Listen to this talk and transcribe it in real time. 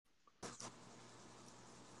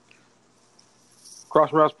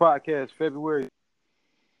Cross Routes Podcast, February.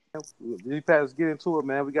 Let's get into it,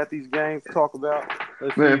 man. We got these games to talk about.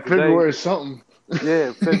 Let's see Man, today. February is something.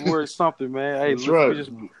 Yeah, February something, man. Hey, That's right.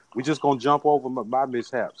 we just gonna jump over my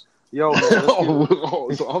mishaps. Yo, man,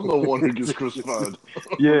 So I'm the one who gets crucified.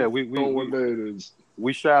 Yeah, know what day it is.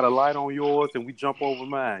 We shine a light on yours and we jump over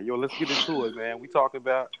mine. Yo, let's get into it, man. We talk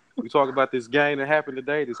about this game that happened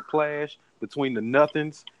today, this clash between the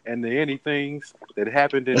nothings and the anythings that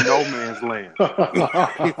happened in no man's land.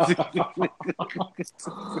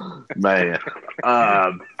 Man,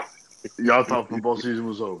 y'all thought football season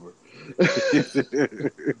was over.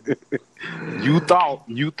 You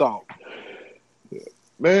thought.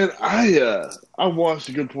 Man, I watched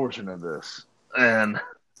a good portion of this, and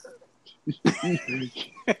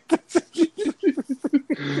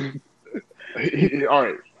all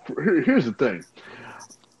right. Here's the thing.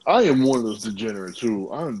 I am one of those degenerates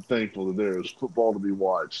who I'm thankful that there is football to be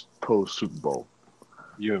watched post Super Bowl.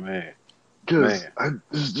 You're a man. Because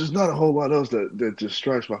there's not a whole lot else that just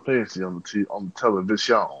strikes my fancy on the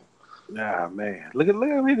television. Nah, man. Look at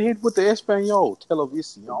him hit with the Espanol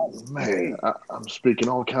television. Man, I'm speaking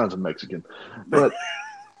all kinds of Mexican. But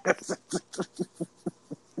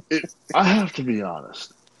I have to be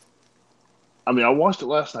honest. I mean, I watched it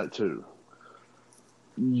last night too.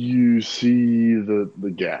 You see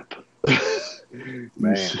the gap.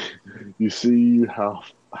 Man. You see how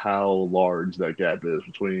large that gap is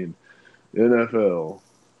between NFL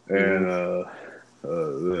and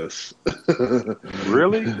this.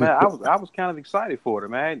 Really, man? I was kind of excited for it,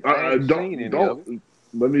 man. I haven't seen any of it.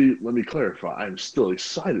 Let me clarify. I'm still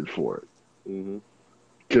excited for it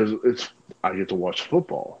because I get to watch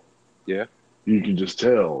football. Yeah, you can just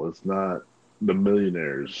tell it's not the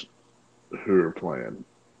millionaires who are playing.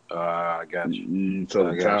 I got you. You tell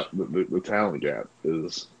the talent gap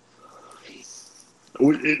is,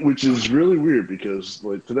 which is really weird because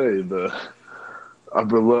like today hey man, I've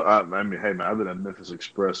been a Memphis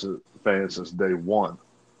Express fan since day one.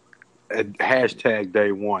 Hashtag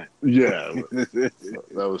day one. Yeah, that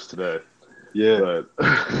was today. Yeah, but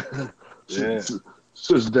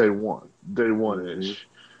since day one-ish.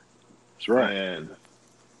 That's right. And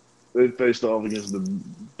they faced off against the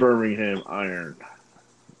Birmingham Iron.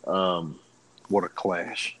 What a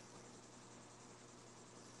clash!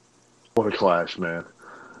 What a clash, man.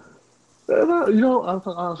 And,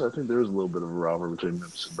 honestly, I think there is a little bit of a rivalry between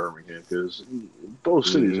Memphis and Birmingham because both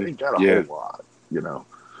cities ain't got a whole lot,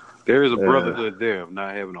 There is a brotherhood there of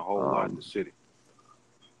not having a whole lot in the city.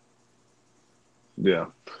 Yeah.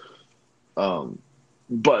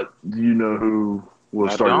 But do you know who will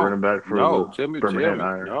start running back for the Birmingham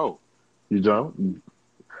Iron? No. You don't?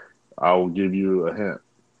 I will give you a hint.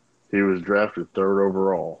 He was drafted 3rd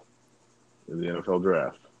overall in the NFL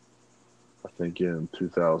draft. I think in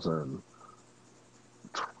 2011.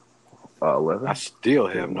 I still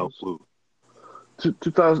have no clue.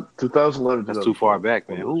 2011. That's too far back,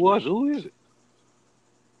 man. Who is it?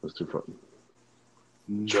 That's too far.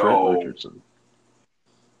 Trent Richardson.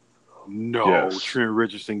 No, yes. Trent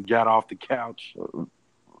Richardson got off the couch.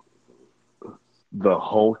 The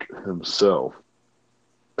Hulk himself.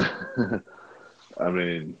 I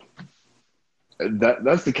mean,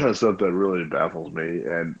 that's the kind of stuff that really baffles me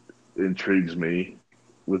and intrigues me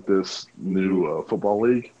with this new football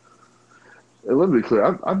league. And let me be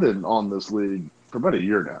clear, I've been on this league for about a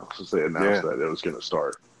year now since they announced that it was going to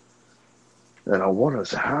start. And I wonder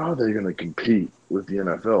how are they going to compete with the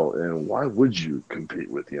NFL, and why would you compete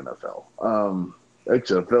with the NFL?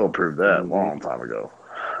 XFL proved that a long time ago.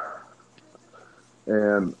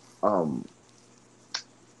 And a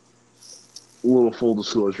little full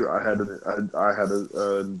disclosure, I had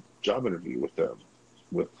a job interview with them,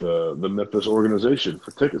 with the Memphis organization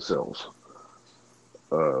for ticket sales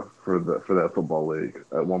for that football league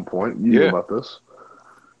at one point. You knew about this.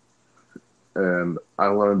 And I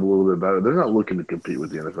learned a little bit about it. They're not looking to compete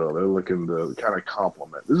with the NFL. They're looking to kind of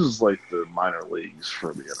complement. This is like the minor leagues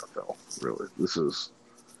for the NFL, really. This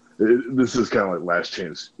is kind of like last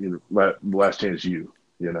chance you.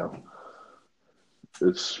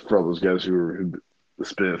 It's for all those guys who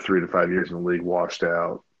spent 3 to 5 years in the league, washed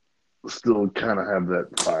out, still kind of have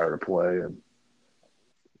that fire to play, and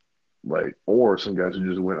or some guys who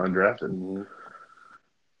just went undrafted.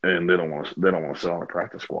 And they don't want to sit on a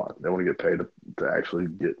practice squad. They want to get paid to actually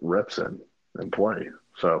get reps in and play.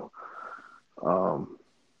 So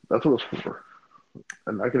that's what it's for,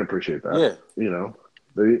 and I can appreciate that. Yeah,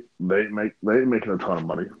 they making a ton of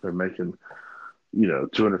money. They're making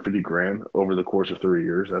 $250,000 over the course of 3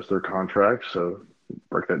 years. That's their contract. So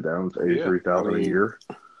break that down. It's $83,000 a year,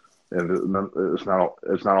 and it's not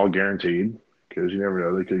all guaranteed. because you never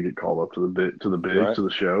know, they could get called up to Right. the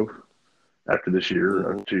show after this year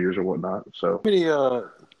or Mm-hmm. 2 years or whatnot. So,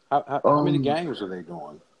 How many um, games are they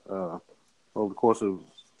doing over the course of the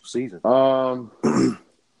season? um,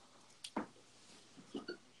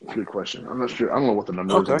 good question. I'm not sure. I don't know what the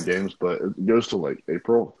number is in Okay, the games, but it goes to like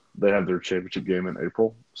April. They have their championship game in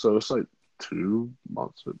April, so it's like 2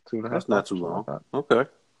 months, 2.5 that's not months, too or something like long. that. Okay.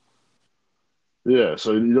 Yeah,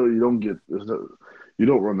 so you don't get you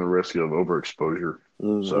don't run the risk of overexposure.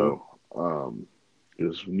 Mm-hmm. So,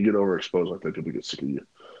 because when you get overexposed like that, people get sick of you.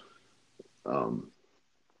 Um,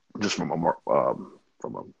 just from a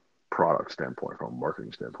product standpoint, from a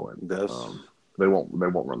marketing standpoint, That's they won't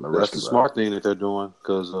run the that's risk the of that. smart thing that they're doing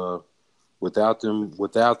because without them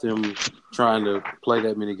trying to play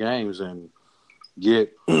that many games and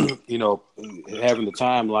get having the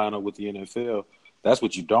time line up with the NFL, that's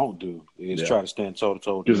what you don't do is Yeah, try to stand toe to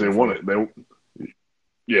toe with the because they want NFL. it.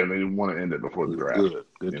 They want to end it before the draft.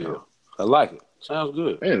 Good You know, deal. I like it. Sounds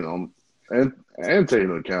good. and and take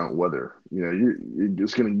into account weather. You know, you're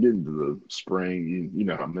just going to get into the spring. You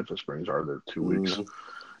know how Memphis springs are. They're 2 weeks,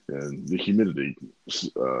 Mm-hmm. and the humidity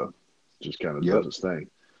just kind of does Yep. its thing,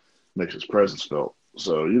 makes its presence felt.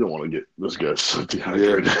 So you don't want to get this guy so Yeah.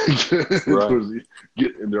 dehydrated Right. towards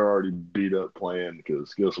and they're already beat up playing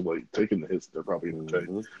because guess what? Taking the hits they're probably going to take.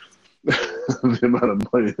 Mm-hmm. The amount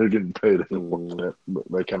of money they're getting paid ain't worth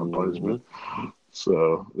that kind of Mm-hmm. punishment.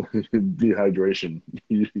 So dehydration,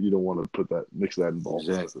 you don't want to mix that involved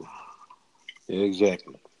with it. Exactly.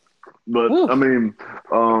 Exactly. But Whew. I mean,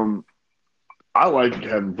 um, I like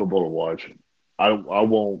having football to watch. I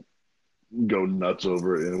won't go nuts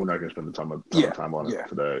over it, and we're not going to spend a ton of Yeah. time on it Yeah.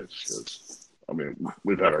 today. Because I mean,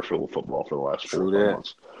 we've had our fill of football for the last four True or five that.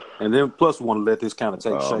 months. And then plus we want to let this kind of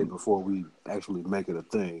take shape Um, before we actually make it a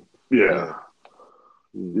thing. yeah, Yeah.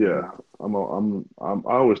 Mm-hmm. yeah.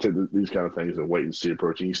 I always take these kind of things and wait and see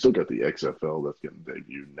approaching. You still got the XFL that's getting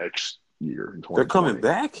debut next year in They're coming 2020,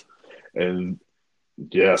 back? and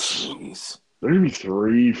yes, Jeez. there's gonna be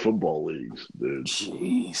 3 football leagues, dude.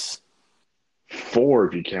 Jeez. 4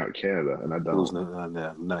 if you count Canada, and I Who's don't.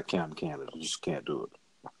 not counting Canada? You just can't do it.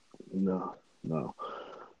 No, no.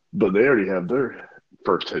 But they already have their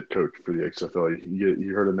first head coach for the XFL.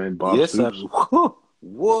 You heard the name Bob Yes, Stoops? what?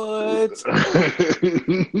 What?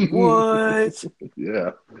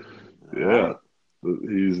 Yeah, All yeah. right.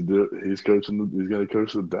 He's coaching. He's going to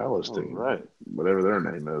coach the Dallas All team, right. whatever their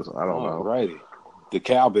name is. I don't All know, righty. The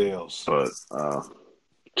Cowbells. but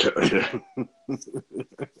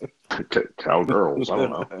cowgirls. I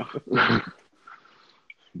don't know.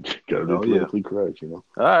 Got to be Oh yeah. politically correct, you know.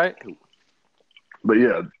 All right. But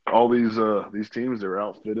yeah, all these teams they're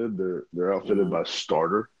outfitted. They're outfitted Mm-hmm. by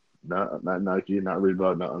Starter, not Nike, not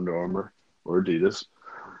Reebok, not Under Armour or Adidas.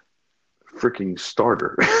 Freaking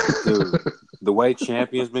Starter. Dude, the way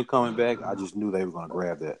Champion's been coming back, I just knew they were going to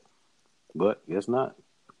grab that. But guess not.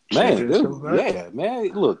 Man, Champions dude, coming back. yeah, man.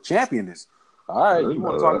 Look, Champion is all I right. didn't You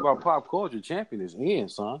want know to talk that. about pop culture? Champion is in,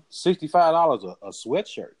 son. $65 a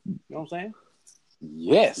sweatshirt. You know what I'm saying?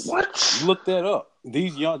 Yes. What? You look that up.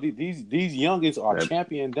 These youngins are Hey,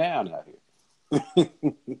 champion down out here.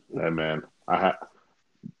 hey man,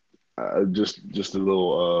 just a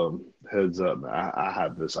little heads up. Man. I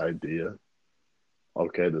have this idea.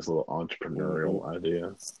 Okay, this little Mm-hmm. entrepreneurial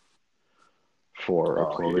idea for a Oh,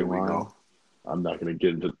 here clothing we line. go. I'm not going to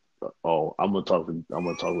get into. Oh, I'm gonna talk. I'm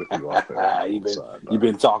gonna talk with you off air on you've the been side. you've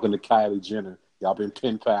been talking to Kylie Jenner. Y'all been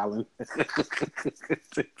pen paling.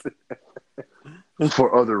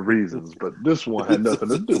 For other reasons, but this one had nothing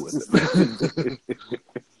to do with it.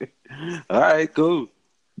 All right, cool.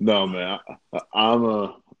 No, man,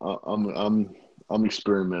 I'm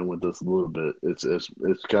experimenting with this a little bit. It's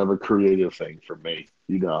kind of a creative thing for me.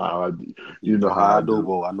 You know How how I I do, do.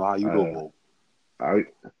 boy. I know how you do, boy. I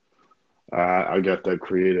I got that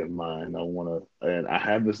creative mind. I want to, and I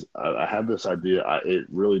have this idea. It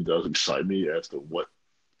really does excite me as to what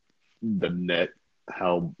the net,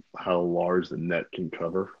 how large the net can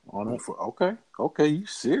cover on it. Okay, you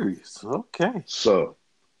serious? Okay, So, all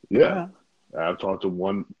yeah, right, I've talked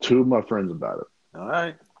to two of my friends about it. all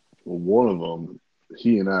right. Well, one of them,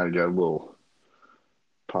 he and I got a little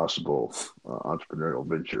possible entrepreneurial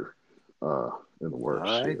venture in the All works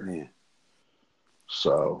right, here. then.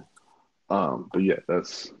 So, but yeah,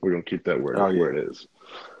 we're gonna keep that Oh yeah. where it is.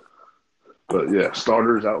 But yeah,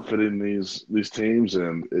 starters outfitting these teams,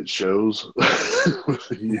 and it shows.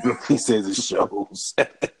 He says it shows.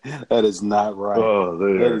 That is not right. Oh,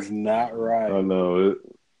 That there. is not I right. know it.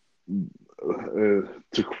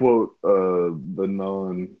 To quote the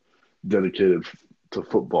non-dedicated to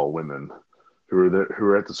football women who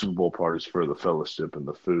are at the Super Bowl parties for the fellowship and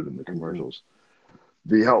the food and the Mm-hmm. commercials.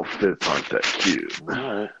 The outfits aren't that cute. All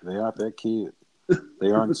right, they aren't that cute.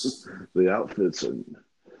 They aren't. The outfits and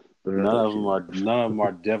None of them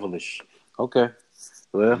are devilish. Okay.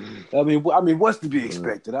 Well, I mean, what's to be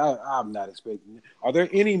expected? I'm not expecting it. Are there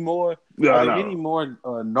any more? Yeah, Are there any more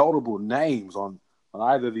notable names on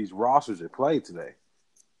either of these rosters that played today?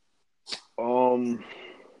 I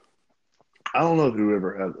don't know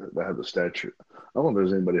whoever had the stature. I don't know if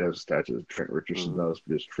there's anybody who has a stature that Trent Richardson does,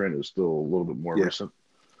 because Trent is still a little bit more recent.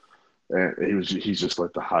 And he's just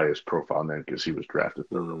like the highest profile name because he was drafted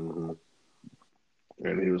third.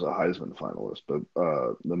 And he was a Heisman finalist. But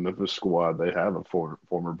the Memphis squad, they have a former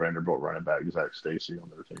Vanderbilt running back, Zach Stacy, on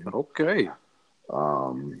their team. Okay.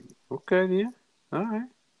 Okay, yeah. All right.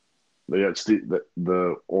 They got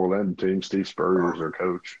the Orlando team. Steve Spurrier is their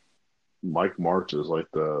coach. Mike Martz is like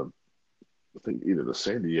I think either the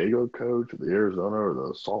San Diego coach, or the Arizona, or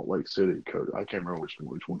the Salt Lake City coach. I can't remember which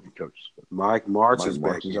one he coaches. Mike Martz is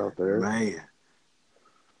back out there. Man.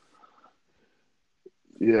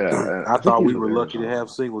 Yeah, I thought we were lucky to have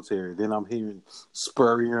Singletary. Then I'm hearing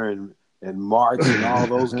Spurrier and Martz and all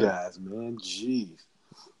those guys, man. Jeez.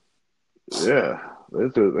 Yeah, they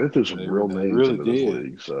threw some real names into this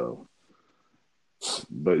league. So,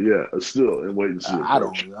 but yeah, still, and wait and see. I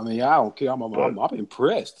don't care. I'm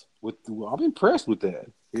impressed with. I'm impressed with that.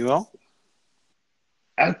 You know.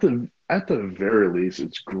 At the very least,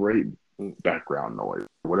 it's great background noise,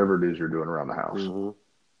 whatever it is you're doing around the house.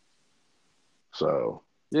 So.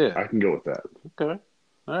 Yeah, I can go with that. Okay,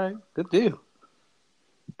 all right, good deal.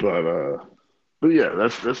 But yeah,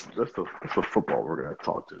 that's the football we're going to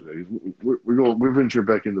talk today. We're venturing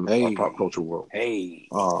back into the pop culture world. Hey.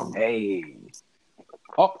 Oh, okay.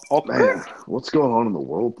 Man, what's going on in the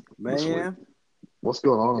world, man? What's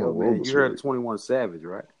going on in the world? You heard of 21 Savage,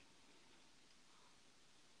 right?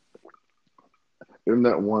 Isn't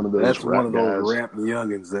that one of those? That's one of those rap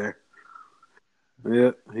youngins there.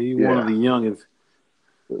 Yeah, one of the youngins.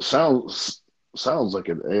 It sounds like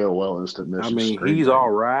an AOL instant message. I mean, he's all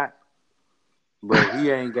right, but he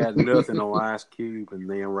ain't got nothing on Ice Cube and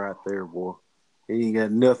them right there, boy. He ain't got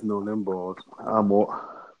nothing on them boys. I've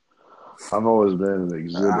always been an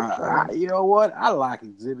Exhibit fan. You know what? I like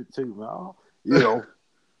Exhibit too, man. You know,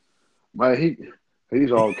 man,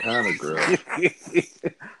 he's all kind of gross.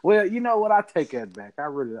 Well, you know what? I take that back. I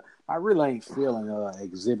really ain't feeling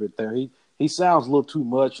Exhibit there. He sounds a little too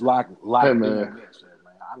much like hey, man.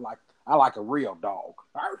 I like a real dog.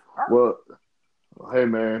 Well, hey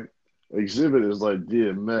man, Exhibit is like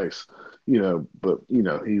DMX, but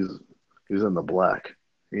he's in the black.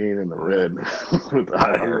 He ain't in the red with the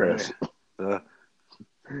IRS.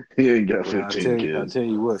 He ain't got 15 kids. I tell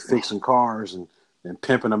you what, fixing cars and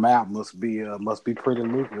pimping them out must be pretty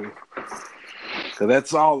lucrative. So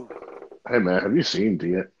that's all. Hey man, have you seen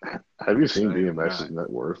DMX's net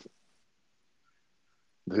worth?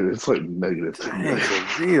 Dude, it's like negative. That's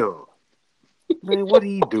for real. Man, what do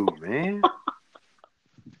he do, man?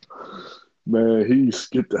 Man, he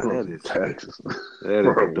skipped out on taxes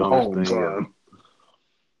for a long time.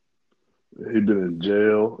 He'd been in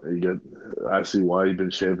jail. I see why he'd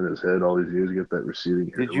been shaving his head all these years to get that receding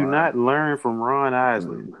hairline. Did you not learn from Ron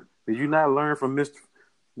Isley? Did you not learn from Mr.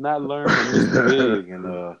 Big?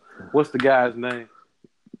 And what's the guy's name?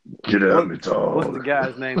 Get at me, dog. What's the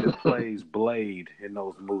guy's name that plays Blade in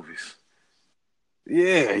those movies?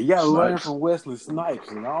 Yeah, you gotta learn from Wesley Snipes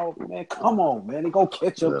and all. Man, come on, man. They go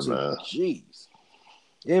catch up to Jeez.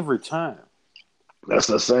 Every time. That's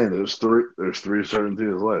the saying. There's three certain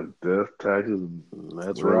things left: death, taxes, and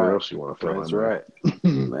that's whatever right. else you want to fill in. That's right.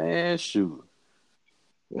 Man, shoot.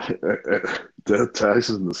 Death,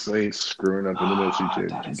 taxes, and the Saints screwing up in the NFC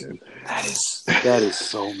Championship game. That is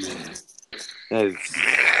so mean. That is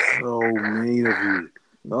so mean of you.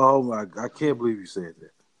 Oh my! I can't believe you said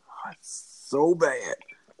that. Oh, it's so bad.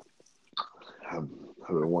 I've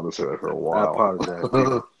been wanting to say that for a while. I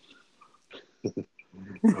apologize.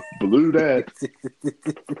 Blew that.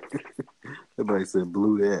 Everybody said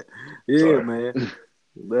blew that. Yeah, sorry. Man.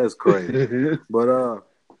 That's crazy. But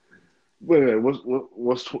wait,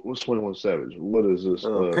 what's 21 Savage? What is this?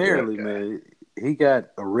 Apparently, man, he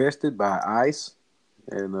got arrested by ICE,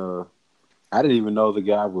 and I didn't even know the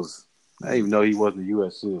guy was. I didn't even know he wasn't a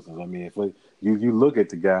U.S. citizen. I mean, if you look at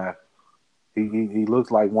the guy, he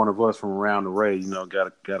looks like one of us from around the way. Got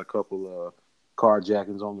a couple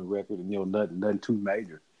carjackings on the record, and nothing too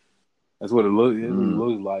major. That's what it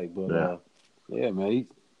looks like. But yeah, man.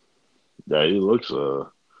 He looks.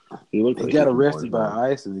 He like got arrested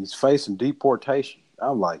by ICE, and he's facing deportation.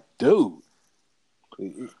 I'm like, dude.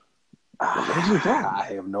 I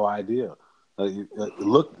have no idea.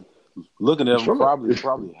 Looking at him,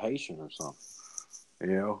 probably Haitian or something.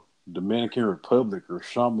 Dominican Republic or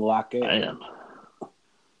something like that. Man.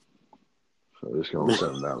 So it's going to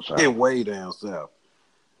send them down south. And way down south.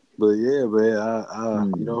 But yeah, man,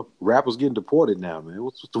 rappers getting deported now, man.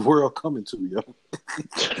 What's the world coming to, yo?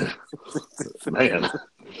 Man,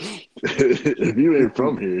 if you ain't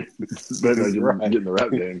from here, you better not get in the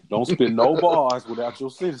rap game. Don't spit no bars without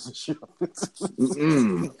your citizenship.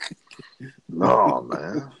 No,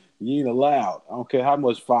 man. You ain't allowed. I don't care how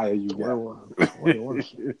much fire you got.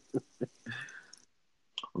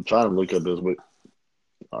 I'm trying to look at this, but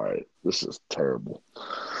all right, this is terrible.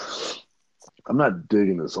 I'm not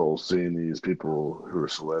digging this whole seeing these people who are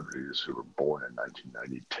celebrities who were born in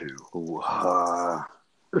 1992.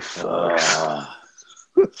 It sucks.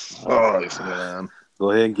 It sucks, man.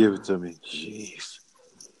 Go ahead and give it to me. Jeez.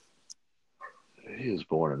 He was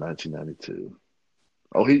born in 1992.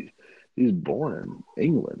 Oh, he's born in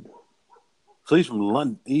England. So he's from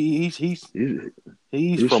London. He's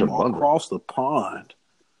from across the pond.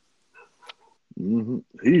 Mm-hmm.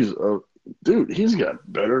 He's got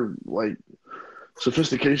better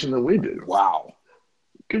sophistication than we do. Wow.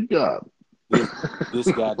 Good job.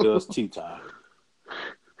 This guy does tea time.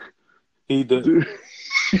 He does.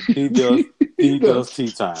 He does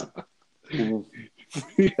tea time. He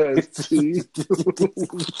has tea.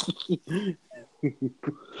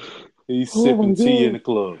 He's sipping tea in the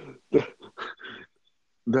club.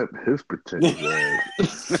 That his pretentious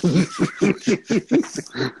ass.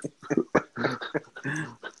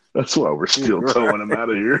 That's why we're still towing him out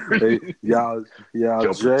of here. Hey, y'all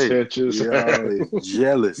pretentious. Y'all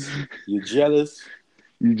jealous. You jealous?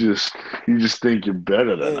 You just think you're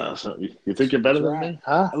better than us. You think you're better than me?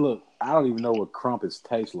 Huh? Look, I don't even know what crumpets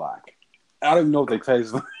taste like. I don't even know what they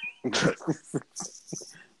taste like.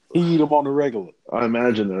 He eat them on the regular. I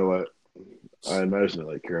imagine they're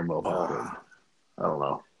like caramel popcorn. I don't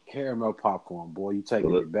know. Caramel popcorn, boy. You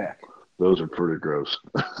taking it back. Those are pretty gross.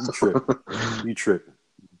 You tripping.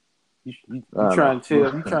 You trying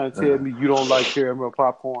to tell me you don't like caramel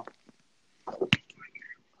popcorn?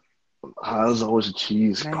 I was always a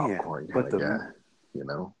cheese popcorn kind of guy. You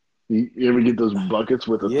know? You ever get those buckets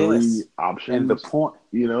with the 3 options? And the point,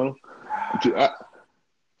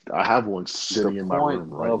 I have one sitting in my room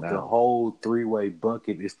right now. The whole 3-way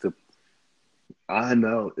bucket is to. I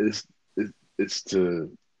know it's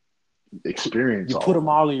to experience. You put them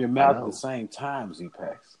all in your mouth at the same time,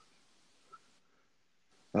 Z-Packs.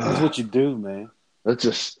 That's what you do, man. That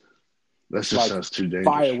just sounds too dangerous.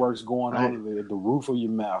 Fireworks going on at the roof of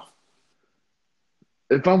your mouth.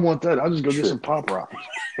 If I want that, I'll just go get some Pop Rocks.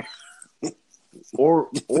 or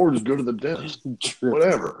just go to the dentist.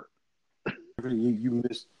 Whatever. You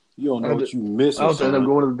don't know what you miss. I'll end up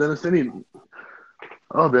going to the dentist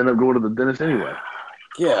anyway.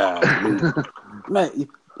 Yeah. Man,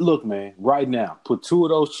 look, man, right now, put 2 of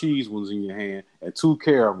those cheese ones in your hand and 2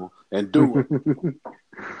 caramel and do it.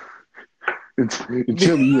 And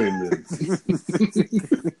tell me you ain't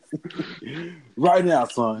living. Right now,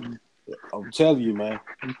 son. I'm telling you, man.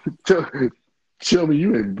 Tell me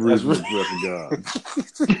you ain't breathing the breath of God.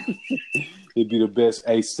 It'd be the best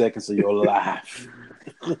 8 seconds of your life.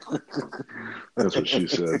 That's what she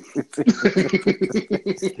said.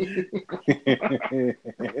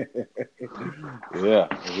 Yeah,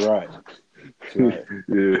 that's right.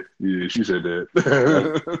 Yeah, she said that.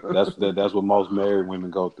 That's what most married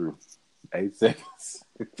women go through. 8 seconds.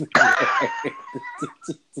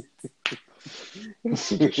 It's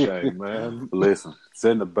such a shame, man. Listen, it's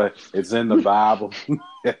in the Bible.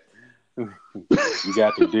 You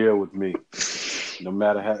got to deal with me, no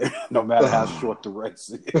matter how short the race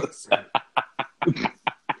is.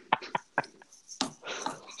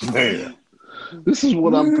 Man, this is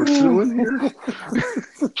what I'm pursuing here.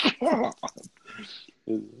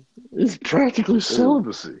 It's practically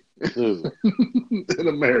celibacy in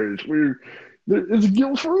a marriage. It's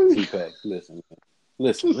guilt free.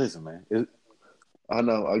 Listen, man. I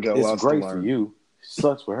know. I got lots to learn. It's great for you.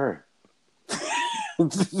 Sucks for her.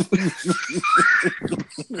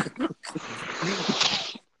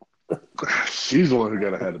 She's the one who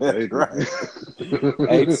got to have a baby. Right.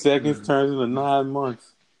 8 seconds turns into 9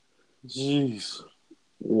 months. Jeez.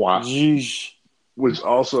 Wow. Jeez. Which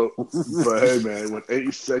also, but hey man, when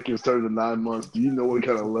 8 seconds turns to 9 months, do you know what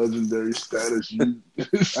kind of legendary status you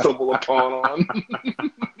stumble upon on?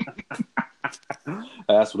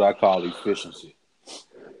 That's what I call efficiency.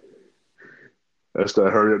 That's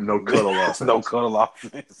that hurry up, no cuddle offense. No cuddle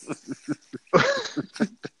offense.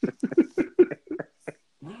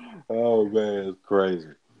 Oh man, it's crazy.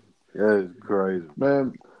 It's crazy,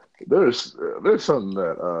 man. There's something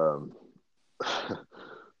that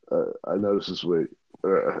I noticed this week.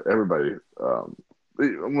 Everybody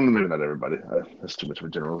well, maybe not everybody. That's too much of a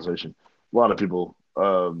generalization. A lot of people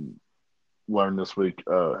learned this week.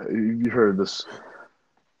 You heard this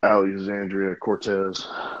Alexandria Cortez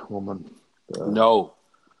woman? No,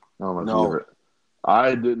 I don't know if you no. ever.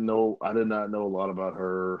 I didn't know. I did not know a lot about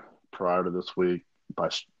her prior to this week by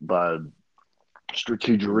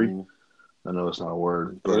strategery. Mhm. I know it's not a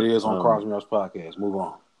word, It but is on Cross Mirrors podcast. Move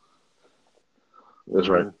on. that's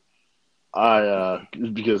right.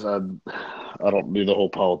 Because I don't do the whole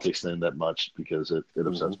politics thing that much because it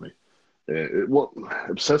upsets me. What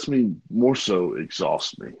upsets me more so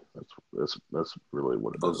exhausts me. That's really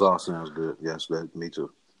what it is. Exhaust sounds good. Yes, me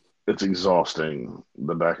too. It's exhausting,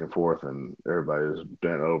 the back and forth, and everybody is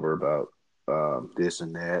bent over about This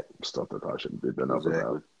and that. stuff that I shouldn't be bent over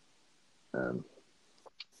about. And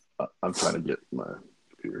I'm trying to get my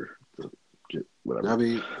computer to get whatever. I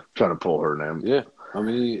mean, I'm trying to pull her name. yeah. I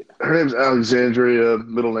mean, her name's Alexandria.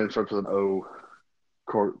 Middle name starts with an O.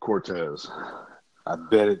 Cortez. I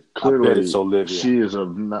bet it. Clearly, I bet it's Olivia. She is a.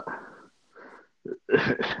 Not,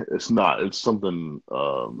 it's not. It's something.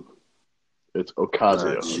 It's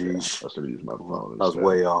Ocasio. Okay. I should use my phone. I was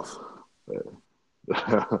way off. I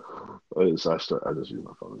just use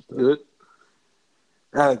my phone instead. Good.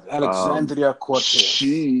 Alexandria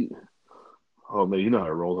Cortez. Oh man, you know how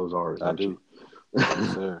to roll those R's. I do.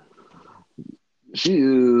 Yes, sir. She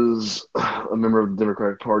is a member of the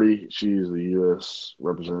Democratic Party. She's the U.S.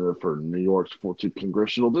 representative for New York's 14th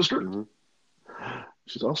congressional district. Mm-hmm.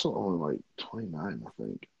 She's also only like 29, I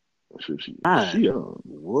think. She young.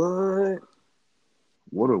 What?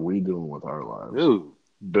 What are we doing with our lives? Dude.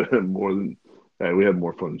 We have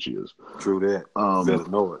more fun than she is. True that. Better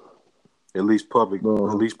know it. At least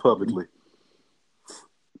publicly.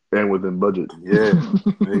 And within budget. Yeah.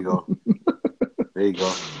 There you go.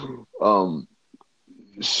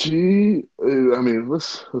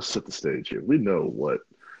 Let's set the stage here. We know what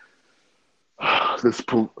it's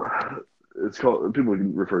called. People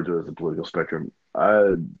refer to it as the political spectrum.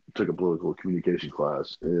 I took a political communication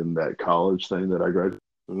class in that college thing that I graduated.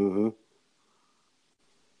 Mm-hmm.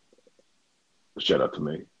 Shout out to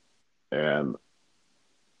me. And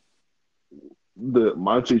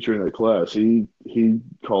my teacher in that class, he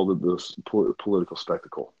called it this political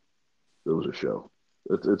spectacle. It was a show.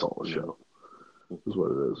 It's all a show. Is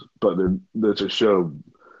what it is. But it's a show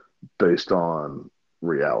based on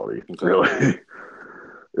reality. Okay. Really,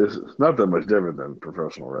 it's not that much different than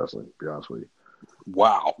professional wrestling. To be honest with you.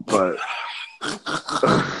 Wow. But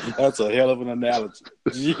that's a hell of an analogy.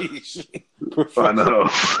 Jeez. I know.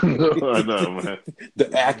 I know, man.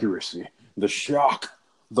 The accuracy, the shock,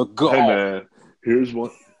 the gall. Hey man, here's one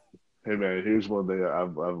thing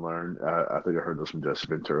I've learned. I think I heard this from Jesse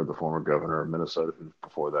Ventura, the former governor of Minnesota, who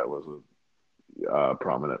before that was a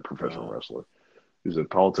prominent professional wrestler. He said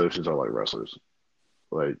politicians are like wrestlers.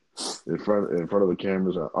 Like in front of the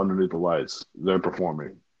cameras, underneath the lights, they're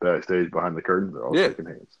performing. Backstage, behind the curtain, they're all shaking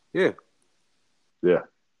hands. Yeah. Yeah.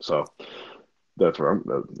 So that's where I'm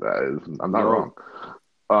not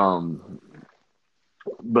wrong.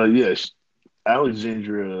 But yes,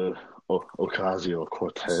 Alexandria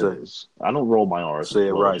Ocasio-Cortez. I don't roll my R's. Say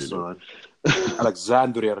it right, son.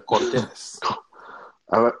 Alexandria Cortez.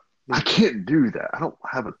 I can't do that. I don't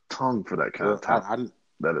have a tongue for that kind of tongue.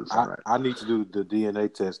 That is right. I need to do the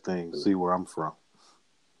DNA test thing, see where I'm from.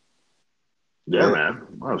 Yeah, man.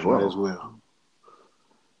 Might as well.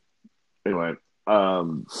 Anyway,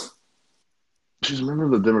 she's a member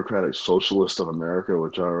of the Democratic Socialists of America,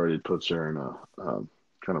 which already puts her in a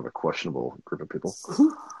kind of a questionable group of people.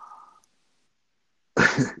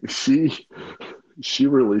 She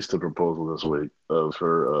released a proposal this week of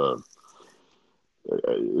her.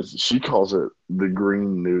 She calls it the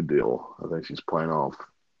Green New Deal. I think she's playing off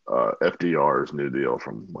FDR's New Deal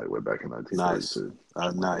from like way back in 1932.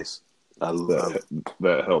 Nice.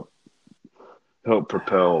 That helped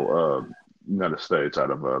propel United States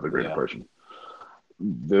out of the Great Depression.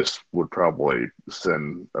 This would probably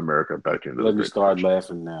send America back into. Let me start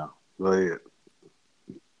laughing now. Go ahead.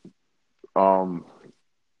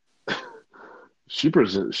 She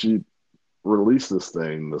released this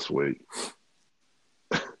thing this week.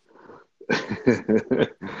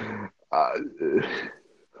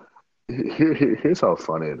 Here's how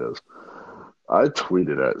funny it is. I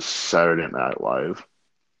tweeted at Saturday Night Live,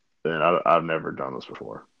 and I've never done this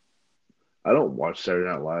before. I don't watch Saturday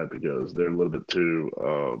Night Live because they're a little bit too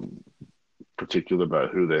particular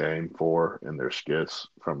about who they aim for in their skits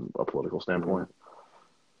from a political standpoint.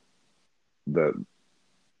 That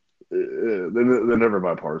they're never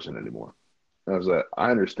bipartisan anymore. I was like,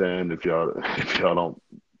 I understand if y'all don't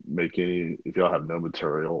make any, if y'all have no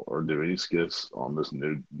material or do any skits on this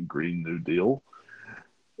new Green New Deal,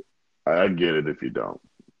 I get it if you don't.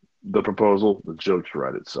 The proposal, the jokes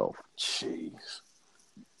write itself. Jeez.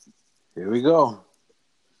 Here we go.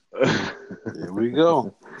 Here we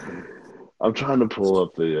go. I'm trying to pull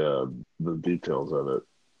up the details of it.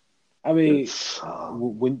 I mean, It's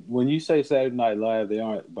when you say Saturday Night Live, they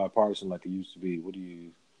aren't bipartisan like they used to be. What do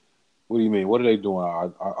you mean? What are they doing?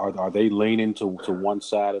 Are they leaning to one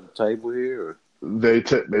side of the table here? Or? they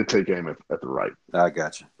take aim at the right. I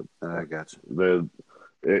got you.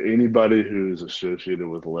 Anybody who's associated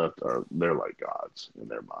with the left they're like gods in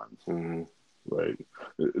their minds. Mm-hmm. Like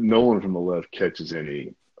no one from the left catches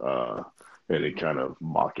any kind of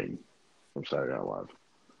mocking from Saturday Night Live.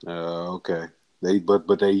 Okay.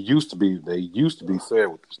 But they used to be fair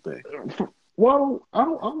with this thing. Well, I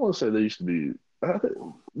don't want to say they used to be.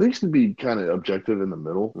 They used to be kind of objective in the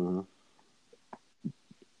middle. Mm-hmm.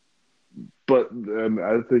 But I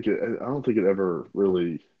don't think it ever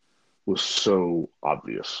really was so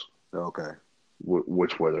obvious. Okay.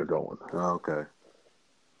 Which way they're going. Okay.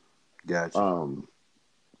 Gotcha.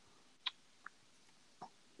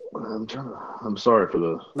 I'm sorry for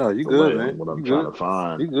the. No, you good, man. What I'm you trying good. to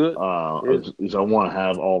find. You good. Is I want to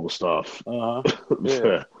have all the stuff.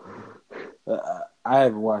 Yeah. I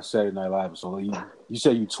haven't watched Saturday Night Live, so you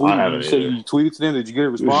said you tweeted. You said you tweeted to them. Did you get a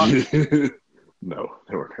response? No,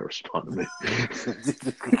 they weren't going to respond to me.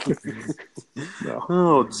 No.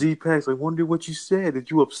 Oh, G-Pax, I wonder what you said. Did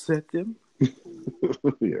you upset them?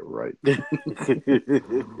 Yeah, right.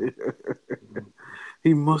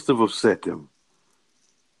 He must have upset them.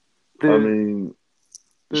 I mean,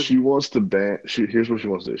 she wants to ban. Here's what she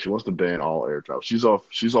wants to do. She wants to ban all air travel. She's all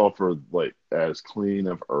for like as clean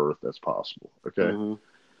of Earth as possible. Okay. Mm-hmm.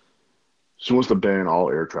 She wants to ban all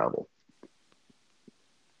air travel.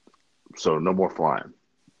 So no more flying.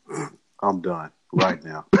 I'm done right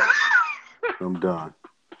now. I'm done.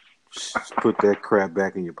 Just put that crap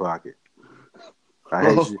back in your pocket. I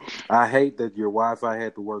hate that your Wi-Fi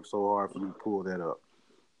had to work so hard for you to pull that up.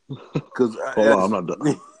 Hold on, I'm not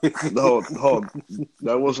done. No, hold on.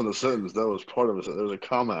 That wasn't a sentence. That was part of a sentence. There was a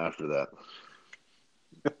comma after that.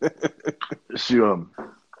 She removed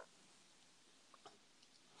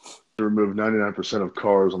 99% of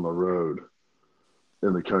cars on the road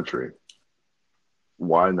in the country.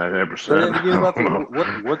 Why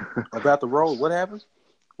 99%? What about the road? What happened?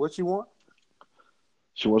 What you want?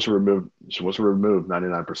 She wants to remove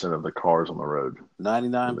 99% of the cars on the road.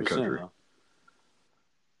 99%. Huh?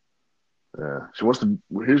 Yeah, she wants to.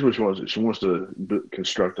 Here's what she wants. She wants to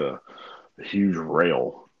construct a huge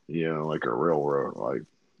rail. Like a railroad, like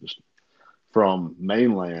just from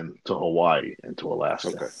mainland to Hawaii and to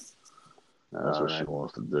Alaska. Okay. That's what she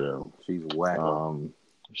wants to do. She's wacko.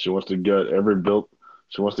 She wants to gut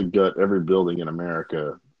every building in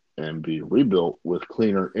America and be rebuilt with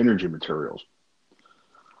cleaner energy materials.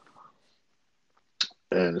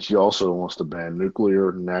 And she also wants to ban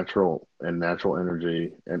nuclear, natural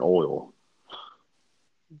energy, and oil.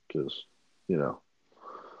 Because, we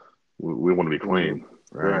want to be clean,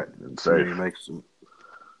 right? And safe.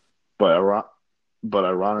 But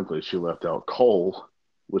ironically, she left out coal,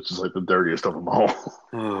 which is like the dirtiest of them all.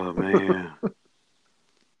 Oh, man.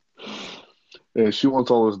 And she wants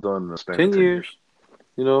all this done in the span 10 years.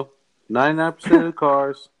 99% of the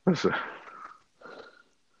cars.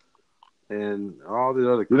 And all the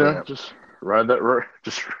other crap. Just ride that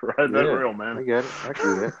rail, man. I get it. I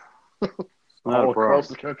get it. All across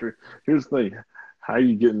the country. Here's the thing. How are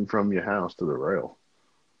you getting from your house to the rail?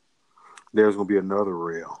 There's going to be another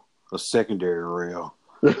rail. A secondary rail.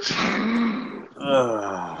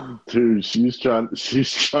 Dude, she's trying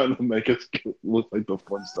to make us look like the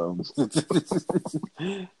Flintstones.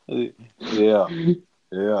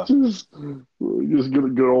 Yeah. Just get a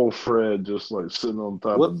good old Fred just like sitting on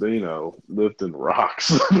top of Dino lifting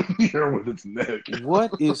rocks here with its neck.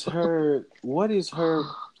 What is her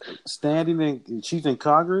standing in? She's in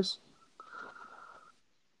Congress?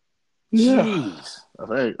 Yeah. Jeez.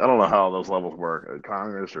 I don't know how those levels work.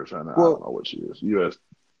 Congress or Senate. I don't know what she is. U.S.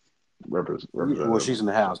 representative. Well, she's in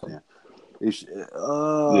the House then.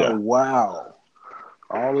 Wow.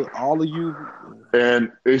 All of you.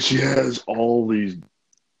 And she has all these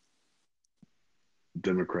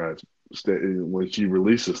Democrats when she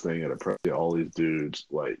released this thing at a press, all these dudes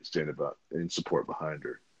like standing up in support behind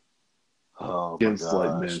her. Against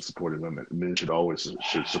like men supporting women. Men should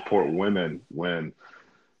support women when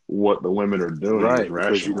what the women are doing is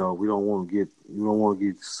rational. Because we don't want to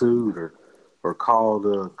get sued or called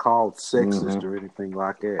sexist or anything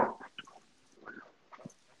like that.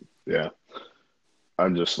 Yeah.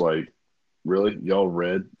 I'm just like, really? Y'all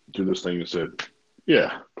read through this thing and said,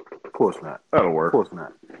 yeah. Of course not. That'll work. Of course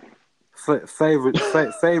not.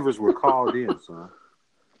 Favors were called in, son.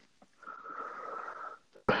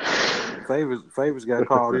 Favors got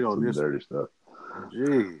called in on Some this one. dirty stuff.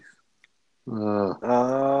 Jeez.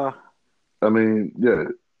 I mean, yeah,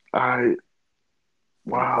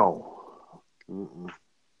 wow. Mm-mm.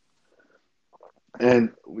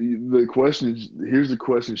 And here's the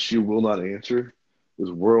question she will not answer: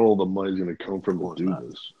 is where all the money's going to come from to do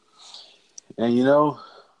this? And you know,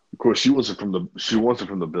 of course, she wants it from the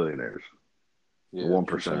billionaires, yeah, the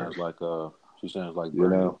 1%ers. She sounds like you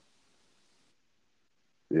Bernie. know.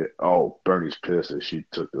 Yeah. Oh, Bernie's pissed that she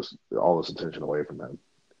took all this attention away from him.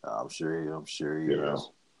 I'm sure he You is.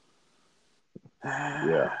 know?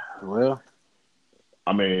 Yeah. Well,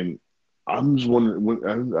 I mean, I'm just wondering.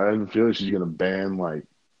 I have a feeling she's going to ban like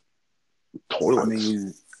toilets. I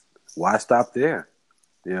mean, why stop there?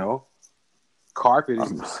 You know, carpet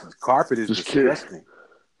is disgusting.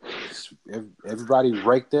 Everybody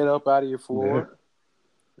rake that up out of your floor.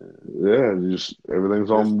 Yeah, just everything's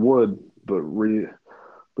on wood, but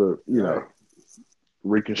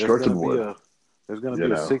reconstructed wood. There's going to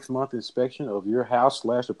be a 6-month inspection of your house /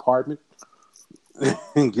 apartment,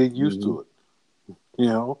 and get used to it. You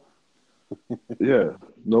know. Yeah,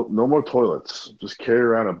 no more toilets. Just carry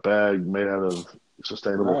around a bag made out of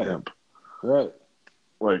sustainable hemp. Right.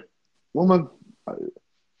 Like, woman,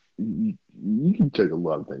 you can take a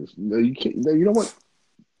lot of things. No, you can't. No, you know what?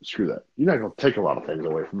 Screw that. You're not going to take a lot of things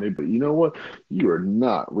away from me, but you know what? You are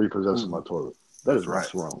not repossessing my toilet. That is my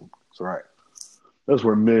throne. That's right. That's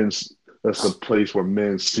the place where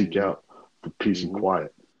men seek out for peace and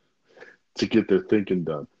quiet, to get their thinking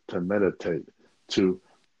done, to meditate, to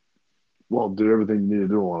do everything you need to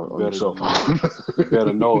do on your cell phone. You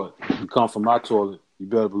better know it. You come from my toilet, you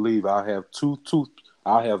better believe I have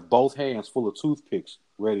both hands full of toothpicks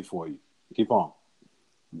ready for you. Keep on.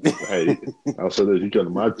 Hey, I'll say this: you come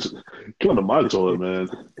to my toilet, man.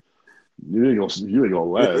 You ain't gonna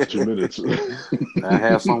last 2 minutes. I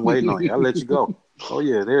have some waiting on you. I'll let you go. Oh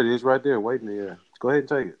yeah, there it is, right there, waiting there. Go ahead and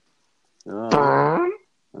take it. That's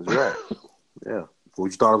right. Yeah. Well,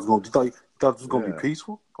 you thought it was going? You thought it was going to be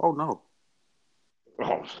peaceful? Oh no.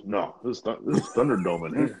 Oh no! This is Thunderdome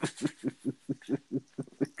in here.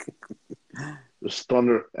 There's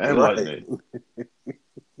thunder and lightning.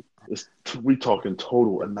 We talking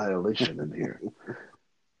total annihilation in here,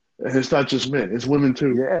 and it's not just men; it's women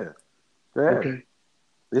too. Yeah. Okay.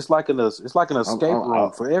 It's like an escape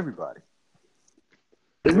room for everybody.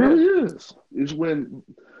 It really is. It's when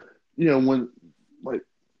like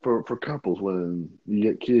for couples, when you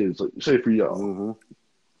get kids, like say for y'all,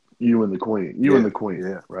 you and the queen, and the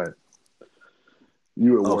queen, right?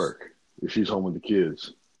 You at work, if she's home with the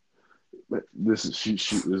kids, this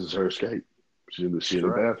is her escape. She's in the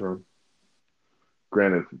bathroom.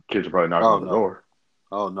 Granted, kids are probably knocking on the door.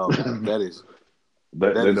 Oh no, that is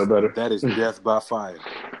they know better. That is death by fire.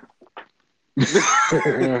 You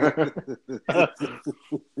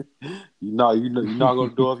knock on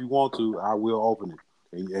the door if you want to. I will open it,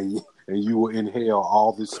 and you will inhale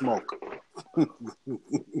all this smoke.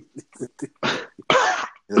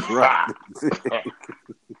 That's right.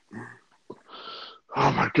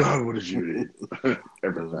 Oh my God! What did you eat?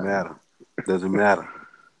 Doesn't matter.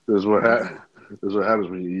 This is what happens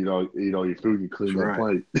when you eat all your food and clean that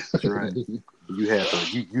plate. That's right. You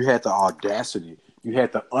had the audacity. You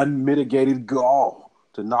had the unmitigated gall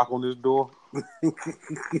to knock on this door.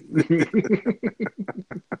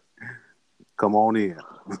 Come on in.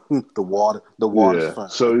 The water's fine.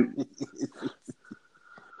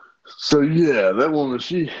 So yeah, that woman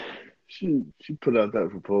she put out that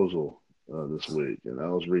proposal this week, and I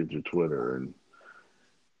was reading through Twitter, and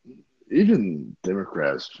even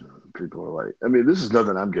Democrats, people are like, I mean, this is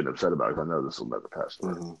nothing I'm getting upset about because I know this will never pass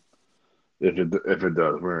through. Mm-hmm. If it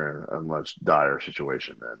does, we're in a much dire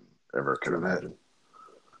situation than ever could imagine.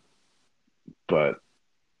 But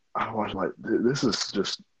I was like, this is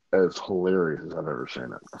just as hilarious as I've ever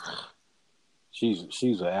seen it.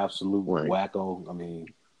 She's an absolute wacko. I mean,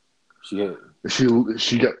 she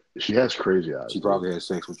has crazy eyes. She probably had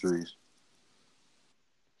sex with trees.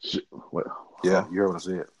 Yeah, you heard what I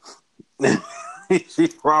said. She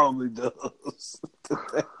probably does.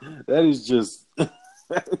 That is just,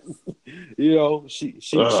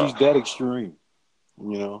 she's that extreme.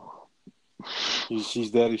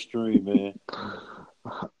 She's that extreme, man.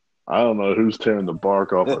 I don't know who's tearing the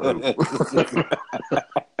bark off of who.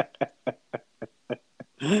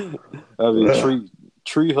 I mean,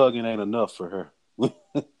 tree hugging ain't enough for her.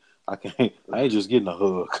 I ain't just getting a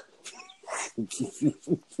hug.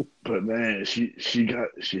 But man, she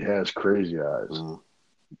has crazy eyes.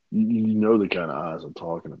 You know the kind of eyes I'm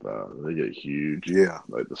talking about. They get huge, Yeah.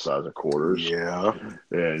 like the size of quarters, Yeah.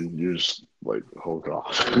 and you're just like, oh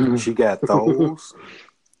gosh. She got those.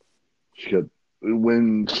 She got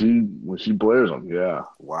when she blares them. Yeah,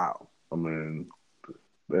 Wow. I mean,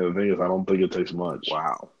 the thing is, I don't think it takes much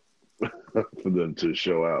Wow. for them to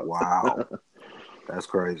show out. Wow. That's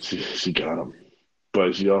crazy. She got them,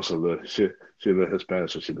 but she also she the Hispanic,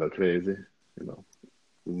 so she look crazy. You know,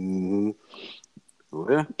 Mm-hmm.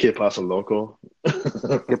 Yeah. ¿Qué pasa, loco?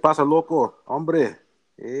 ¿Qué pasa, loco? Hombre.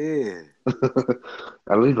 Yeah.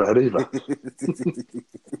 Arriba, arriba.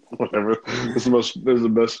 Whatever. This is the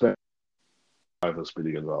best Spanish for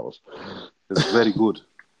Speedy Gonzalez. It's very good.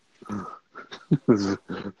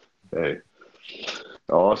 Hey,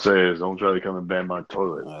 all I'll say is don't try to come and ban my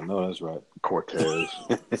toilet, I know that's right. Cortez.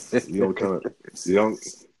 You don't come.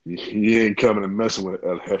 You ain't coming and messing with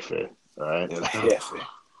El Jefe. All right. El Jefe.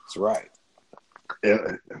 That's right.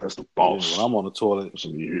 Yeah, that's the boss. When I'm on the toilet,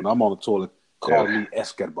 call me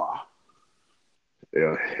Escobar.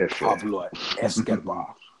 El Jefe. Pablo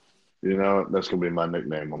Escobar. You know, that's going to be my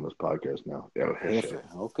nickname on this podcast now. El Jefe. Jefe.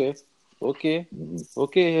 Okay. Mm-hmm.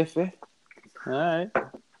 Okay, Jefe. All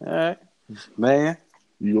right. Man.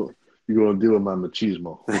 You going to deal with my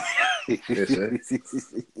machismo.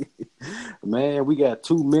 Man, we got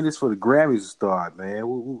 2 minutes for the Grammys to start,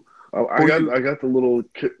 man. I got the little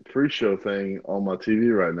pre-show thing on my TV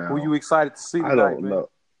right now. Who you excited to see tonight, I don't man? know.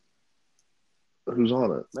 Who's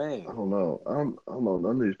on it? Man. I don't know. I don't know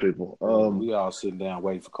none of these people. We all sitting down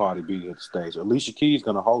waiting for Cardi B to hit the stage. Alicia Keys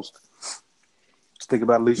going to host. Just think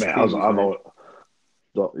about Alicia Keys. You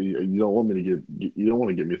don't want me to you don't want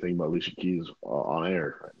to get me thinking about Alicia Keys on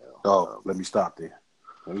air right now. Oh, let me stop there.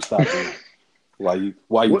 While you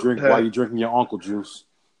drinking your uncle juice.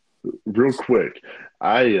 Real quick,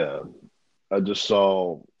 I just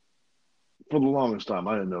saw, for the longest time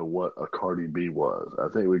I didn't know what a Cardi B was. I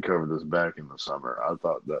think we covered this back in the summer. I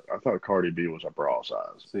thought Cardi B was a bra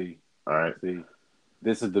size. See, all right. See,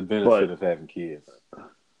 this is the benefit of having kids.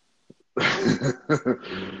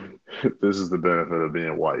 This is the benefit of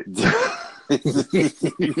being white.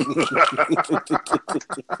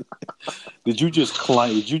 Did you just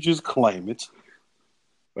claim it?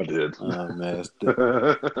 I did. Oh man,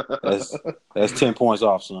 that's 10 points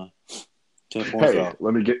off, son. 10 points off.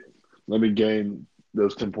 Let me gain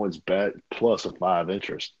those 10 points back plus a 5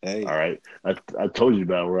 interest. Hey. All right. I told you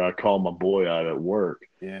about where I called my boy out at work.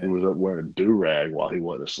 Yeah. He was up wearing a do-rag while he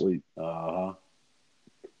wasn't asleep. Uh-huh.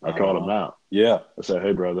 I called him out. Yeah. I said,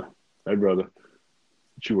 hey brother, what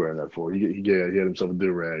you wearing that for? He had himself a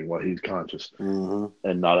do-rag while he's conscious. Mm-hmm.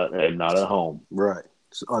 and not at home. Right.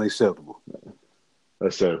 It's unacceptable. I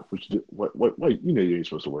said, what, you know you ain't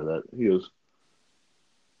supposed to wear that. He goes,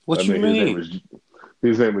 what you mean?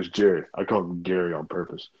 His name was Jerry. I called him Gary on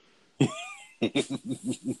purpose.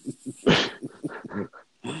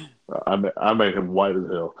 I made him white as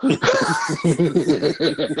hell.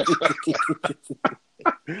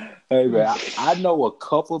 Hey man, I know a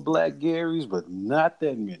couple Black Garys, but not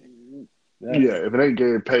that many. Yeah, if it ain't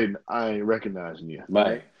Gary Payton, I ain't recognizing you.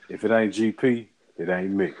 Man, if it ain't GP, it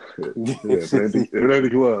ain't me. Yeah, if it ain't the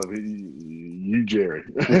glove, you Jerry.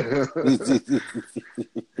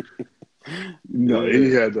 No,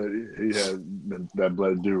 he had that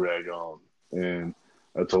blood do-rag on, and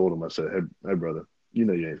I told him, I said, hey brother, you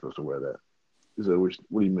know you ain't supposed to wear that. He said, what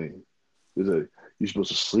do you mean? He said, you're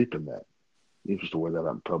supposed to sleep in that. You're supposed to wear that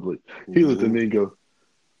out in public. He looked at me and go,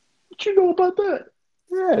 what you know about that?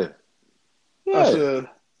 Yeah. I said,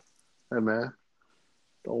 hey man,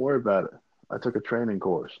 don't worry about it. I took a training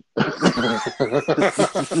course.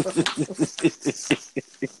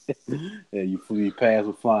 Yeah, you passed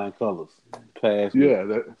with flying colors. Flying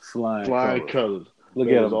colors. Look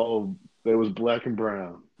at them. They was black and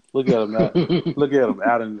brown. Look at him out. Look at him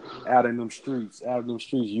out in them streets. Out in them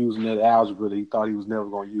streets, using that algebra that he thought he was never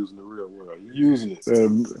going to use in the real world. He's using it.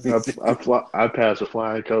 I passed with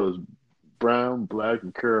flying colors: brown, black,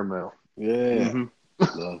 and caramel. Yeah.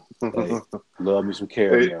 Mm-hmm. Love me some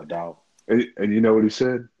caramel, dog. And you know what he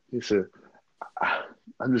said? He said,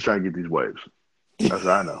 "I'm just trying to get these waves." That's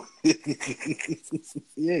what I know.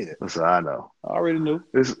 Yeah. That's what I know. I already knew.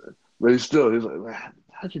 But he's like, man,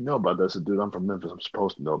 how'd you know about this? I said, dude, I'm from Memphis. I'm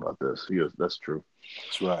supposed to know about this. He goes, that's true.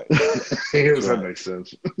 That's right. He goes, that makes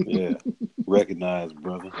sense. Yeah. Recognize,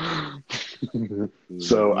 brother.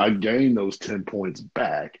 So I gained those 10 points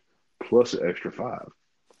back plus an extra 5.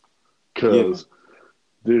 Because,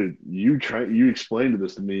 dude, you explained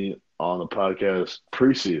this to me on the podcast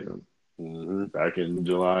preseason back in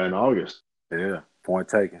July and August. Yeah. Point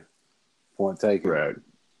taken. Right.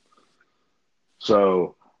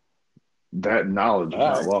 So that knowledge was All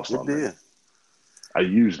not right, lost good on me. deal. I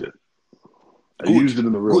used it. I Good, used it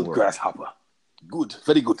in the real good world. grasshopper. Good,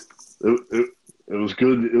 very good. It was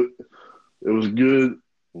good. It was good.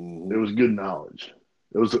 Mm-hmm. It was good knowledge.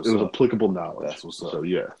 It was applicable knowledge. That's what's up. So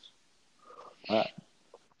yes. All right.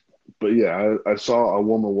 But yeah, I saw a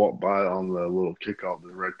woman walk by on the little kickoff,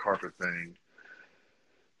 the red carpet thing.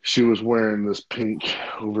 She was wearing this pink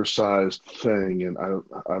oversized thing, and I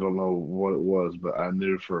don't know what it was, but I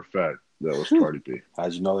knew for a fact that was Cardi B.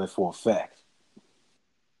 How'd you know that for a fact?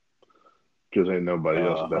 Because ain't nobody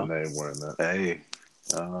else with that name wearing that. Hey,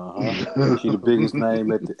 she the biggest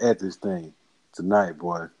name at this thing tonight,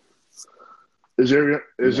 boy. Is Ariana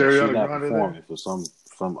She's not Grande performing there? for some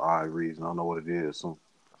odd reason. I don't know what it is.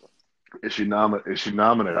 Is she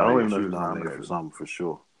nominated? I don't even know she's who's nominated for something for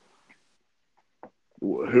sure.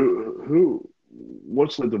 Who?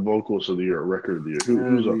 What's like the vocalist of the year, record of the year?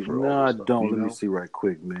 Who's up for all this stuff? Don't. Let me see right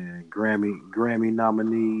quick, man. Grammy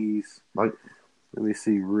nominees. Like, let me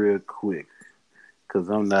see real quick, because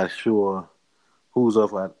I'm not sure who's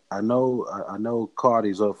up. I know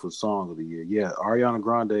Cardi's up for Song of the Year. Yeah, Ariana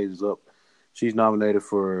Grande is up. She's nominated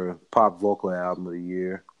for Pop Vocal Album of the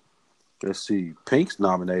Year. Let's see. Pink's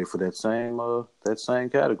nominated for that same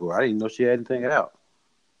category. I didn't know she had anything out.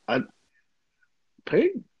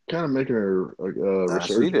 Pink kind of making her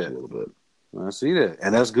resurgence a little bit. I see that,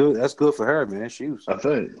 and that's good. That's good for her, man. She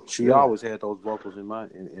always had those vocals in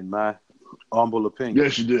my humble opinion. Yeah,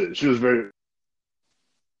 she did. She was very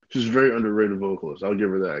underrated vocalist. I'll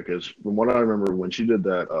give her that, because from what I remember, when she did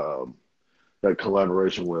that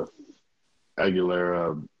collaboration with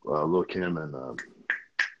Aguilera, Lil Kim, and I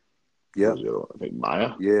think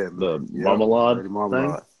Maya. Yeah, the Marmalade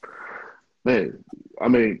thing. Man, I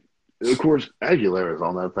mean, of course, Aguilera's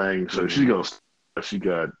on that thing, so she got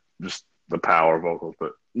just the power vocals,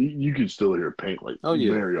 but you can still hear Pink very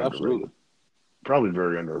underrated. Absolutely. Probably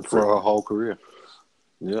very underrated for her whole career.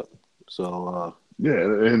 Yep. So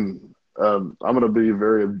and I'm gonna be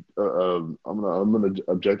I'm gonna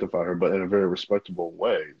objectify her, but in a very respectable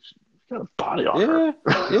way. She's got a body on her.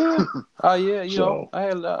 Yeah. Oh yeah. You know, I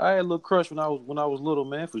had a little crush when I was little,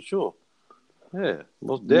 man, for sure. Yeah,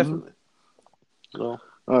 most definitely. So,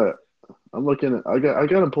 all right, I'm looking at. I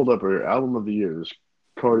got it pulled up here. Album of the year. There's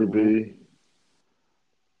Cardi B,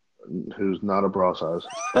 who's not a bra size.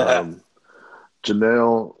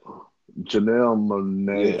 Janelle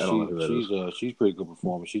Monáe. I don't know who that is. She's pretty good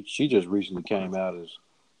performer. She just recently came out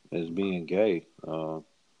as being gay.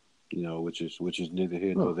 Which is neither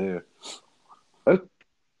here nor there.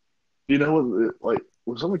 You know what? Like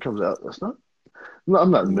when something comes out, that's not.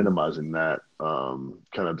 I'm not minimizing that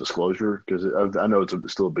kind of disclosure, because I know it's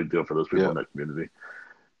still a big deal for those people in that community.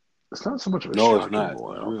 It's not so much of a shock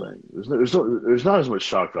anymore. I don't think there's not as much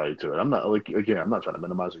shock value to it. I'm not I'm not trying to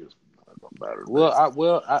minimize it. It don't matter.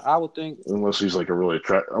 I would think, unless she's like a really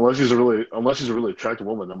attractive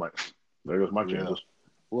woman, I'm like, there goes my chances.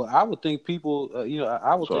 Well, I would think people,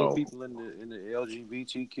 I would think people in the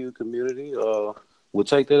LGBTQ community would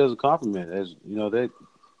take that as a compliment, as that.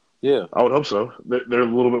 Yeah, I would hope so. They're a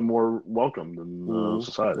little bit more welcomed in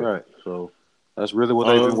society, right? So that's really what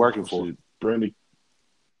they've been working for. Brandy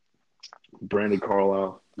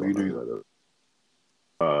Carlisle. Yeah.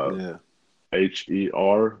 Her. I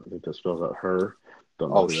think that spells out her.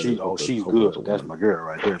 She's good. That's my girl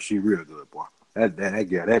right there. She real good, boy. That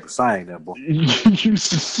girl, that sang that, boy. You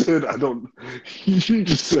just said I don't know who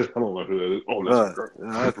that is. Oh, that's my girl.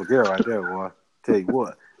 That's my girl right there, boy. Tell you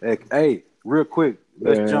what. Hey, real quick,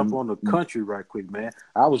 let's jump on the country right quick, man.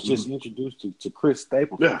 I was just introduced to Chris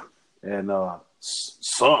Stapleton. Yeah. And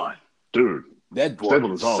son, dude, that boy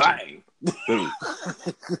Stapleton's awesome. Dude.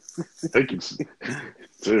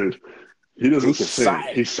 Dude. He doesn't sing.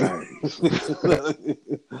 He sings.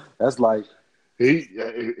 That's like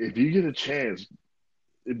if you get a chance,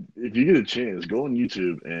 go on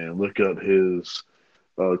YouTube and look up his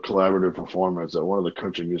collaborative performance at one of the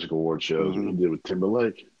Country Music Award shows he did with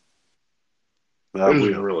Timberlake. It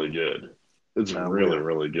was really good. It's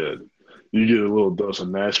really good. You get a little dose of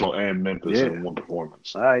Nashville and Memphis in one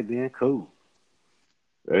performance. All right, then, cool.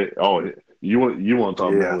 Hey, you want to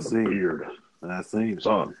talk about with a beard? I seen it.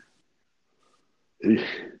 Son. That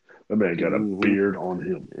man got a beard on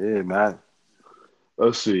him. Yeah, man.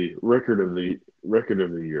 Let's see. Record of the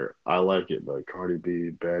year. I Like It by Cardi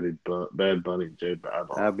B, Bad Bunny, J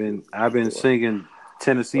Balvin. I've been singing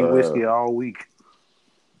Tennessee Whiskey all week.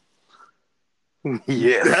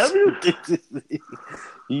 Yes. Have you?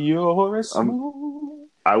 You're a smooth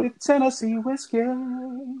Tennessee whiskey.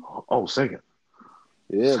 Oh, sing it.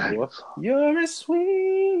 Yeah, boy. You're a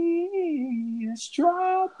sweet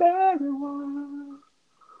strawberry wine.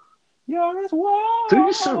 You're as warm. Dude,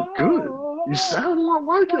 you sound good. You sound a lot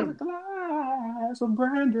like him. Glass of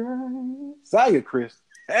brandy. Say it, Chris.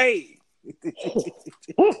 Hey.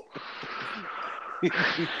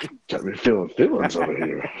 Got me feeling feelings over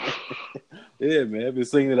here. Yeah, man. I've been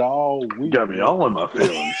singing it all week. Got me all in my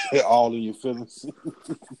feelings. All in your feelings.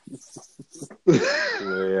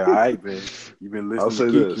 Yeah, all right, man. You've been listening I'll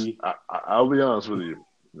say to Kiki. this. I'll be honest with you.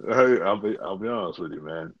 I'll be honest with you,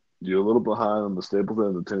 man. You're a little behind on the Stapleton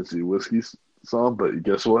and the Tennessee Whiskey song, but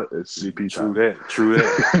guess what? It's CP time. True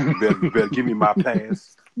that. You better give me my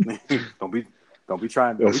pass. Don't be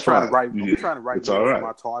trying to write. Don't be trying to write me for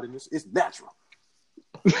my tardiness. It's natural.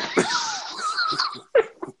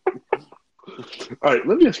 All right,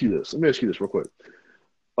 let me ask you this real quick.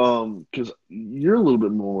 Because you're a little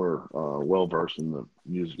bit more well versed in the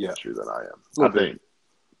music industry than I am. I think.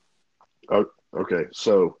 Okay,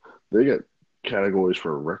 so they got categories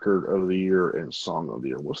for record of the year and song of the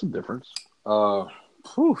year. What's the difference?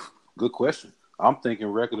 Good question. I'm thinking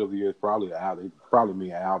record of the year is probably an album. Probably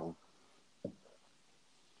mean an album.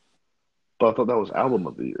 But I thought that was album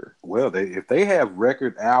of the year. Well, if they have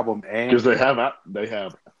record, album, and because they have.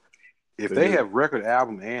 If they have record,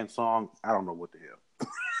 album, and song, I don't know what the hell.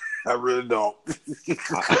 I really don't.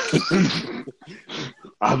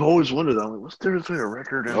 I've always wondered. I'm like, what's the difference between a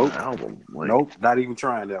record and an album? Like, nope, not even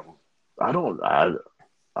trying that one.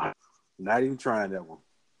 Not even trying that one.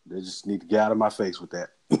 They just need to get out of my face with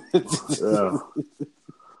that.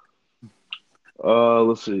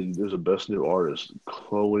 Let's see. There's a best new artist,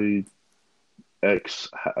 Chloe X.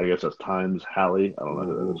 I guess that's Times Halle. I don't know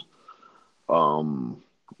who that is.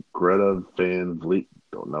 Greta Van Vliet.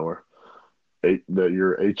 Don't know her.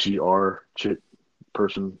 Your HER chick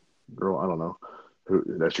person girl. I don't know.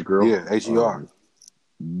 That's your girl. Yeah, HER.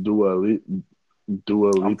 Dua Lipa.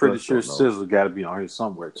 I'm pretty sure SZA got to be on here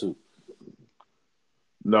somewhere too.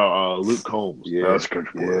 No, Luke Combs. Yeah, that's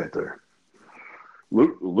country boy right there.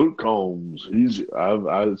 Luke Combs.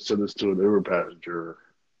 I said this to an Uber passenger,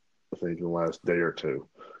 I think in the last day or two,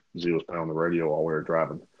 because he was playing on the radio while we were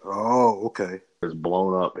driving. Oh, okay. He's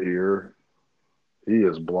blown up here. He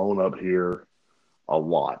is blown up here a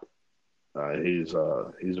lot. He's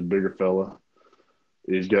a bigger fella.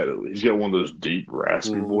 He's got one of those deep,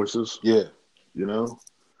 raspy voices. Yeah, you know.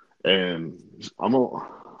 And I'm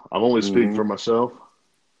only speaking for myself.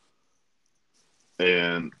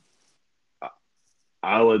 And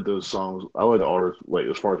I like those songs. I like the artists, like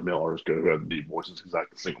as far as male artists go, who have deep voices, because I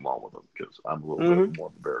can sing along with them. Because I'm a little bit more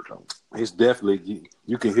of a baritone. It's definitely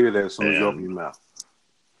you can hear that as soon as you open your mouth.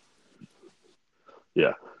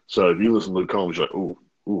 Yeah. So if you listen to Luke Combs, you're like, ooh,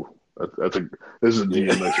 this is a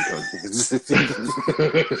DMX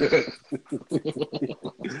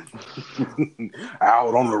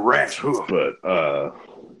out on the ranch. But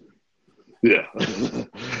yeah,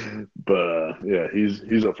 but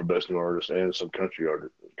he's up for best new artist and some country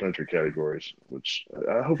categories, which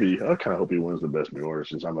I kind of hope he wins the best new artist,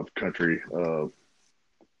 since I'm a country preference.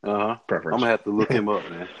 I'm gonna have to look him up,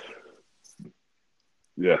 man.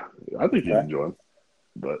 Yeah, I think you'd enjoy him.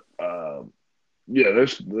 But yeah,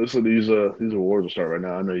 these awards will start right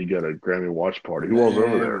now. I know you got a Grammy watch party. Who else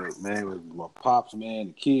over there? Man, with my pops, man,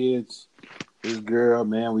 the kids, this girl,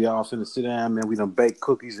 man. We all finna sit down, man. We done bake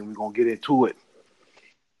cookies and we gonna get into it.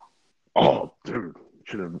 Oh, dude,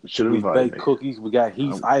 should have invited me. We bake cookies. We got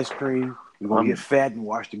Heath's ice cream. We're gonna get fat and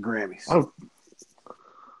watch the Grammys.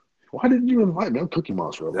 Why didn't you invite me? I'm Cookie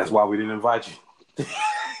Monster. That's why we didn't invite you.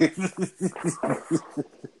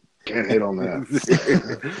 Can't hate on that.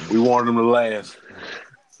 We wanted them to last.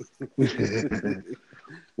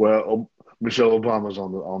 Well, Michelle Obama's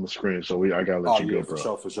on the screen, so I gotta let you go,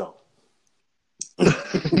 bro. For sure.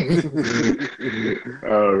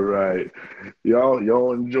 All right,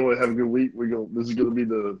 y'all enjoy. Have a good week. This is gonna be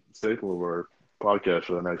the staple of our podcast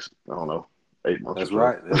for the next 8 months. That's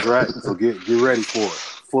right. So get ready for it.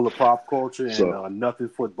 Full of pop culture and nothing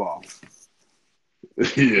football.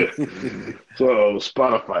 Yeah. So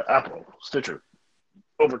Spotify, Apple, Stitcher,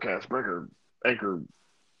 Overcast, Breaker, Anchor,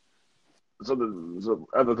 some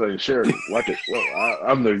other things. Share it, like it. Well,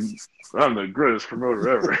 I'm the greatest promoter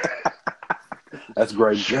ever. That's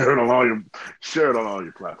great. Share it on all your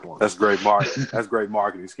platforms. That's great marketing. That's great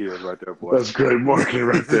marketing skills right there, boy. That's great marketing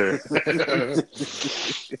right there.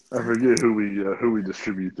 I forget who we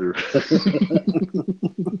distribute through.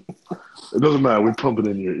 It doesn't matter. We pump it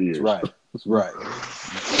in your ears. That's right.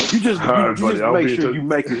 You just make sure you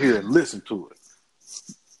make it here and listen to it.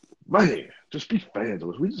 Man, just be fans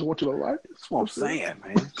of us. We just want you to like it. That's what I'm saying,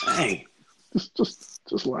 man. Dang.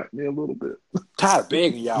 Just like me a little bit. Tired of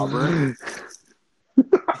begging y'all, bro. All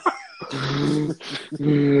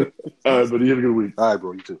right, buddy. You have a good week. All right,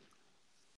 bro. You too.